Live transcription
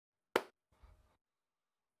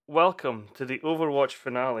Welcome to the Overwatch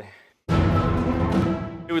finale.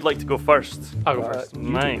 Who would like to go first? I'll go first.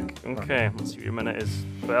 Mike. Okay, let's see what your minute is.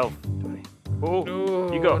 12, 20. Oh,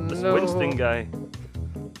 No, you got this no. Winston guy.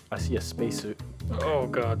 I see a spacesuit. Oh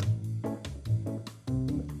god.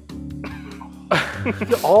 You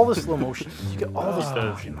get all the slow motion. You get all the He slow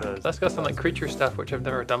does, motion. he does. That's got some like creature stuff which I've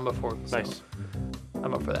never done before. So Nice.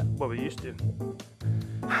 I'm up for that. What we used to.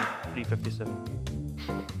 357.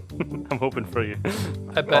 I'm hoping for you.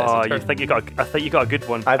 I bet Oh, it's a you turn. think you got? I think you got a good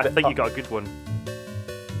one. I I bet- think you got a good one.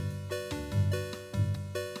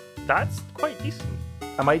 That's quite decent.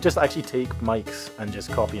 I might just actually take Mike's and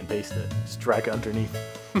just copy and paste it. Just drag it underneath.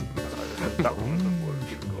 That one was before.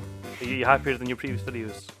 Here we go. Are you happier than your previous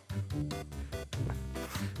videos?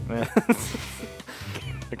 Yeah.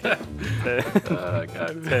 Okay. God.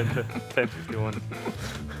 10:51.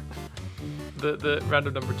 The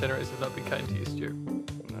random number generators have not been kind to you, Stuart.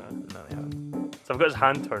 No, they haven't. So I've got his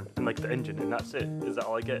hand turn and like the engine, and that's it. Is that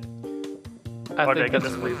all I get? I Or do I think get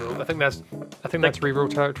that's this one? reroll. I think that's reroll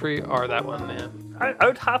territory or that one. Yeah. I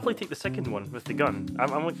would happily take the second one with the gun.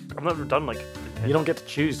 I'm never done like. You don't get to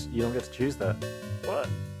choose. You don't get to choose that. What?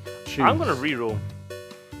 Choose. I'm gonna reroll.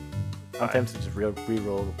 I'm tempted to just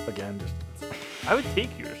re-roll again. Just I would take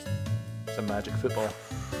yours. it's a magic football.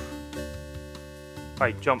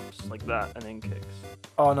 Right, jumps like that and then kicks.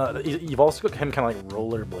 Oh no, you've also got him kind of like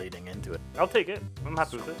rollerblading into it. I'll take it. I'm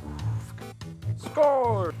happy with it.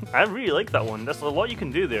 Score! I really like that one. There's a lot you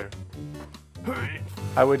can do there.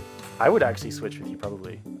 I would actually switch with you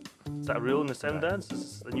probably. Is that a rule in the sound dance?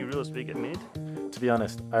 Is the new rule supposed to get made? To be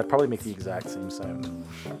honest, I'd probably make the exact same sound.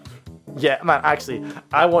 Yeah, man, actually,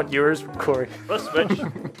 I want yours from Corry. Let's switch.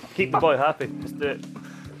 Keep the boy happy. Let's do it.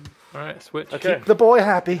 All right, switch. Okay. Keep the boy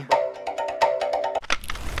happy.